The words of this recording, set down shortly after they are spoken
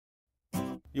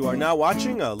You are now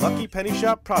watching a Lucky Penny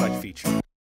Shop product feature.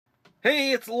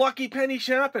 Hey, it's Lucky Penny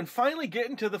Shop, and finally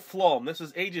getting to the Floam. This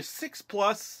is ages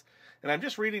 6+, and I'm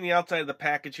just reading the outside of the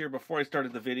package here before I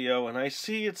started the video, and I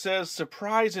see it says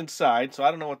surprise inside, so I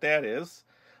don't know what that is.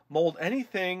 Mold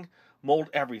anything, mold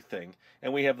everything.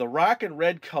 And we have the Rockin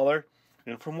red color,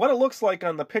 and from what it looks like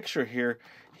on the picture here,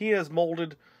 he has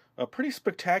molded a pretty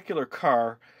spectacular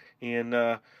car,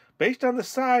 and based on the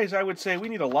size, I would say we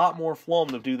need a lot more Floam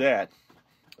to do that.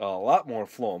 A lot more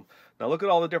Floam. Now look at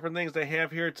all the different things they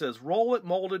have here. It says roll it,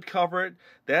 mold it, cover it.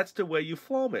 That's the way you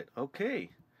Floam it.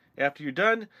 Okay. After you're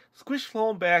done, squish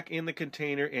Floam back in the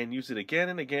container and use it again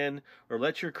and again, or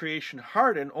let your creation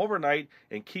harden overnight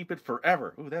and keep it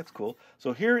forever. Ooh, that's cool.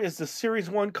 So here is the Series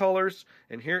 1 colors,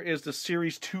 and here is the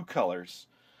Series 2 colors.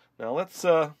 Now let's,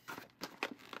 I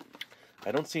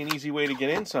don't see an easy way to get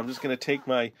in, so I'm just going to take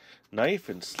my knife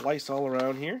and slice all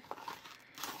around here.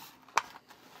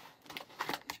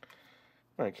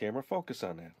 All right, camera, focus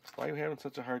on that. Why are you having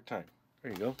such a hard time?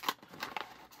 There you go.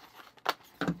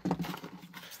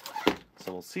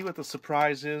 So we'll see what the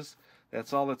surprise is.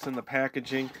 That's all that's in the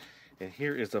packaging. And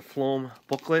here is a Floam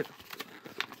booklet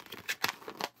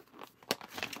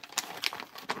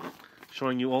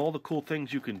showing you all the cool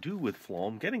things you can do with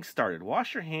Floam. Getting started.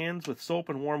 Wash your hands with soap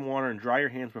and warm water and dry your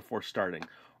hands before starting.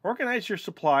 Organize your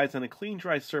supplies on a clean,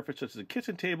 dry surface such as a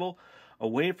kitchen table,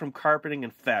 away from carpeting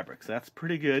and fabrics. That's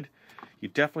pretty good. You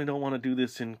definitely don't want to do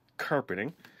this in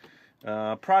carpeting.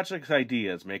 Project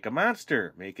ideas. Make a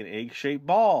monster. Make an egg-shaped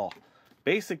ball.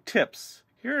 Basic tips.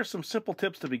 Here are some simple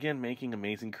tips to begin making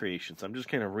amazing creations. I'm just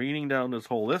kind of reading down this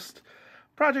whole list.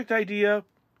 Project idea.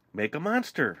 Make a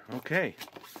monster. Okay.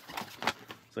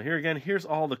 So here again, here's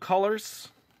all the colors.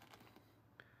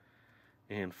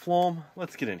 And Floam.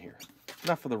 Let's get in here.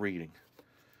 Enough of the reading.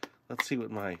 Let's see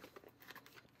what my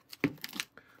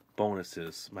bonus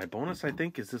is. My bonus, I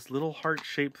think, is this little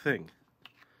heart-shaped thing.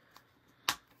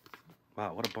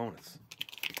 Wow, what a bonus.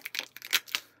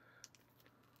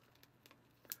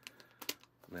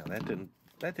 Now that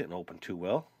didn't open too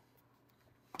well.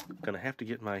 I'm gonna have to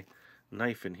get my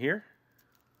knife in here.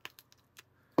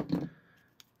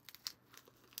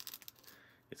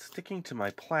 It's sticking to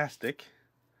my plastic.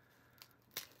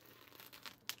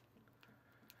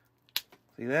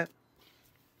 See that?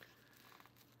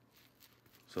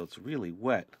 So it's really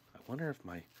wet. I wonder if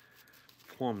my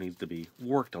Floam needs to be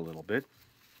worked a little bit.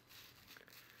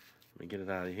 Let me get it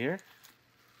out of here.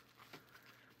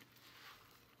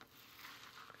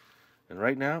 And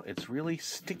right now, it's really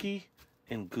sticky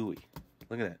and gooey.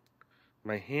 Look at that.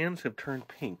 My hands have turned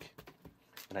pink.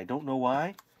 And I don't know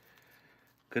why.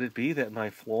 Could it be that my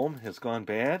Floam has gone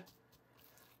bad?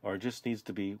 Or it just needs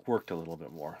to be worked a little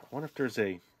bit more? I wonder if there's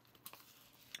a...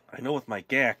 I know with my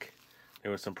GAC,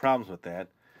 there was some problems with that.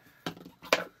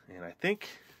 And I think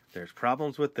there's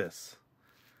problems with this.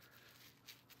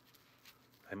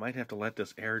 I might have to let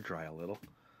this air dry a little.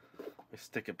 Let me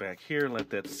stick it back here, let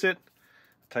that sit.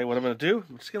 I'll tell you what I'm going to do.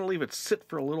 I'm just going to leave it sit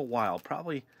for a little while,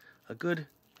 probably a good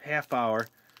half hour.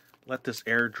 Let this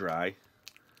air dry.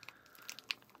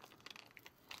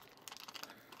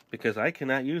 Because I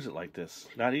cannot use it like this.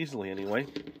 Not easily anyway.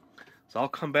 So I'll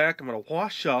come back, I'm going to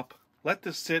wash up, let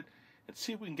this sit, and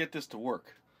see if we can get this to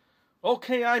work.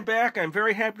 Okay, I'm back. I'm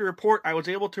very happy to report I was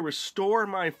able to restore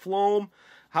my Floam.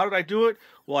 How did I do it?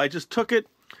 Well, I just took it,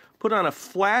 put it on a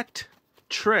flat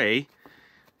tray,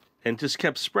 and just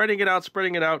kept spreading it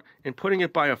out, and putting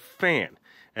it by a fan.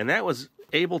 And that was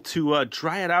able to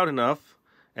dry it out enough.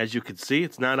 As you can see,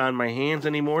 it's not on my hands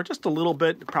anymore. Just a little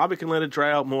bit. Probably can let it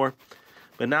dry out more.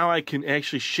 But now I can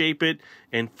actually shape it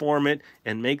and form it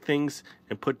and make things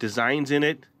and put designs in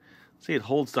it. See, it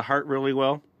holds the heart really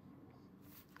well.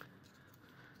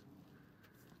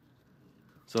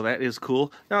 So that is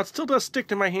cool. Now, it still does stick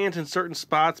to my hands in certain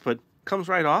spots, but comes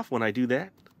right off when I do that.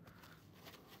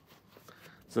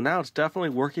 So now it's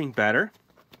definitely working better.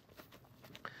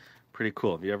 Pretty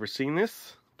cool. Have you ever seen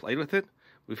this? Played with it?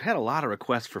 We've had a lot of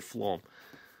requests for Floam.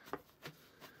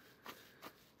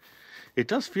 It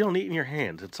does feel neat in your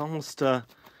hands. It's almost, I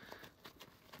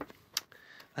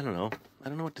don't know. I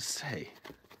don't know what to say.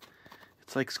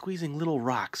 It's like squeezing little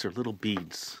rocks or little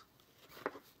beads.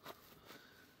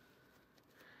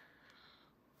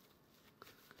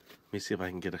 Let me see if I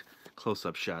can get a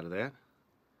close-up shot of that.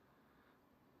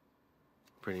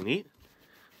 Pretty neat.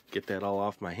 Get that all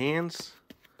off my hands.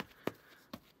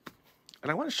 And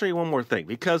I want to show you one more thing,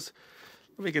 because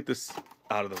let me get this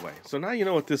out of the way. So now you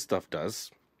know what this stuff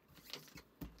does.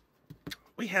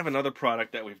 We have another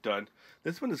product that we've done.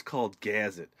 This one is called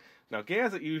Gazette. Now,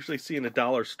 Gazette you usually see in a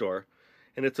dollar store,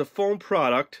 and it's a foam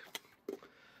product,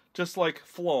 just like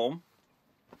Floam.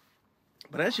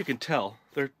 But as you can tell,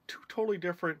 they're two totally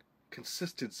different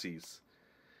consistencies.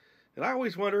 And I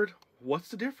always wondered, what's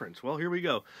the difference? Well, here we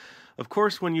go. Of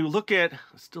course, when you look at,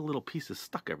 still little pieces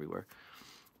stuck everywhere,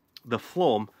 the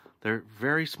Floam, they're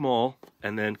very small,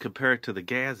 and then compare it to the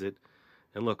Gazette,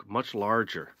 and look much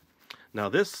larger. Now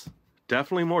this,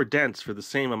 definitely more dense for the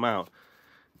same amount.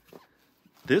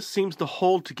 This seems to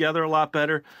hold together a lot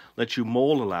better, lets you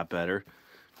mold a lot better.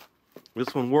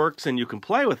 This one works and you can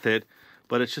play with it,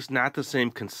 but it's just not the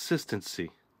same consistency.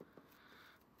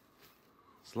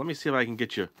 So let me see if I can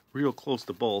get you real close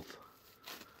to both.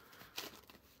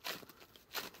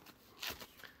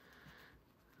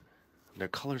 Their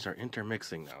colors are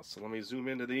intermixing now, so let me zoom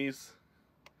into these.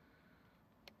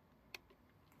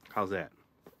 How's that?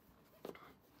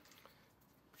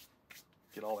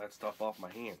 Get all that stuff off my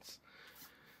hands.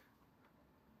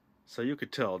 So you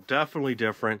could tell, definitely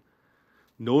different,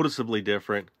 noticeably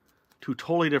different, two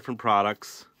totally different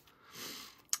products.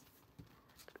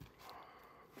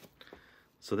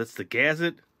 So that's the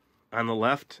Gazette on the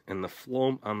left and the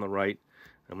Floam on the right.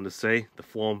 I'm going to say the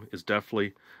Floam is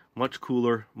definitely much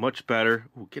cooler, much better.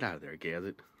 Ooh, get out of there,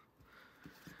 Gazette.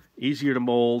 Easier to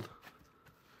mold,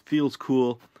 feels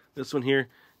cool. This one here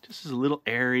just is a little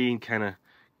airy and kind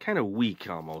of weak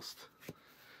almost.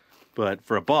 But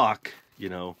for a buck, you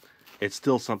know, it's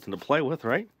still something to play with,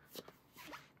 right?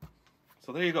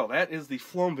 So there you go. That is the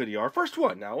Floam video, our first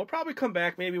one. Now we'll probably come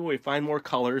back maybe when we find more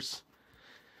colors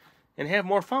and have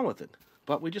more fun with it.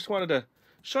 But we just wanted to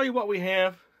show you what we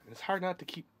have, and it's hard not to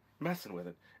keep messing with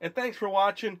it. And thanks for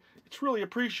watching. It's really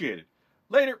appreciated.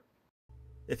 Later.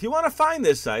 If you want to find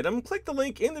this item, click the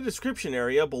link in the description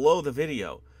area below the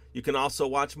video. You can also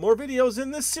watch more videos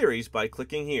in this series by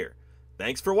clicking here.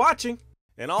 Thanks for watching.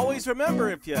 And always remember,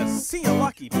 if you see a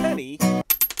lucky penny,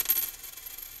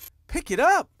 pick it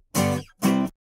up.